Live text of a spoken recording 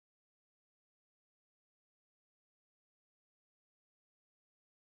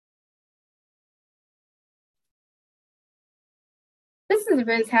is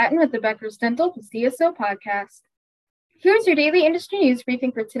Riz Hatton with the Becker's Dental plus DSO podcast. Here's your daily industry news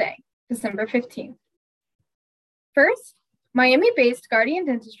briefing for today, December 15th. First, Miami-based Guardian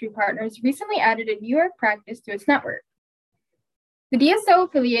Dentistry Partners recently added a New York practice to its network. The DSO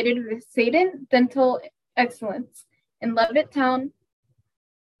affiliated with Sadent Dental Excellence in Levittown,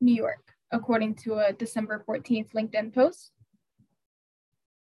 New York, according to a December 14th LinkedIn post.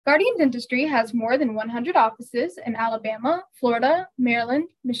 Guardian Dentistry has more than 100 offices in Alabama, Florida, Maryland,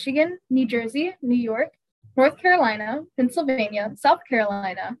 Michigan, New Jersey, New York, North Carolina, Pennsylvania, South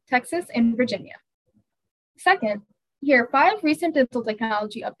Carolina, Texas, and Virginia. Second, here are 5 recent dental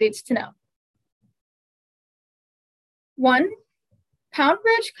technology updates to know. 1.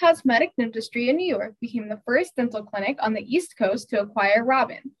 Poundbridge Cosmetic Dentistry in New York became the first dental clinic on the East Coast to acquire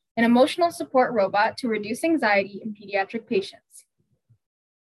Robin, an emotional support robot to reduce anxiety in pediatric patients.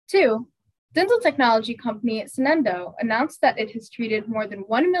 2. Dental technology company Sonendo announced that it has treated more than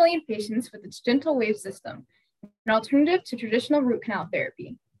 1 million patients with its Gentle Wave system, an alternative to traditional root canal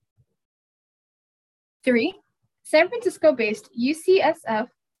therapy. 3. San Francisco-based UCSF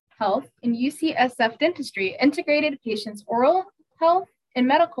Health and UCSF Dentistry integrated patients' oral health and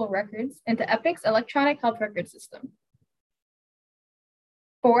medical records into Epic's electronic health record system.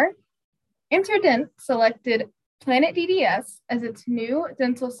 4. Interdent selected Planet DDS as its new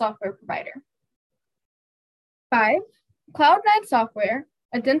dental software provider. 5. Cloud9 Software,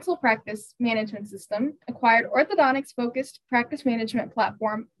 a dental practice management system, acquired orthodontics-focused practice management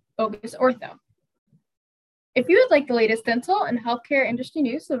platform Bogus Ortho. If you would like the latest dental and healthcare industry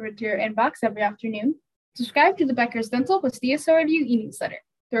news delivered to your inbox every afternoon, subscribe to the Becker's Dental plus DSO Review e-newsletter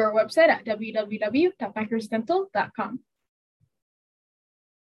through our website at www.beckersdental.com.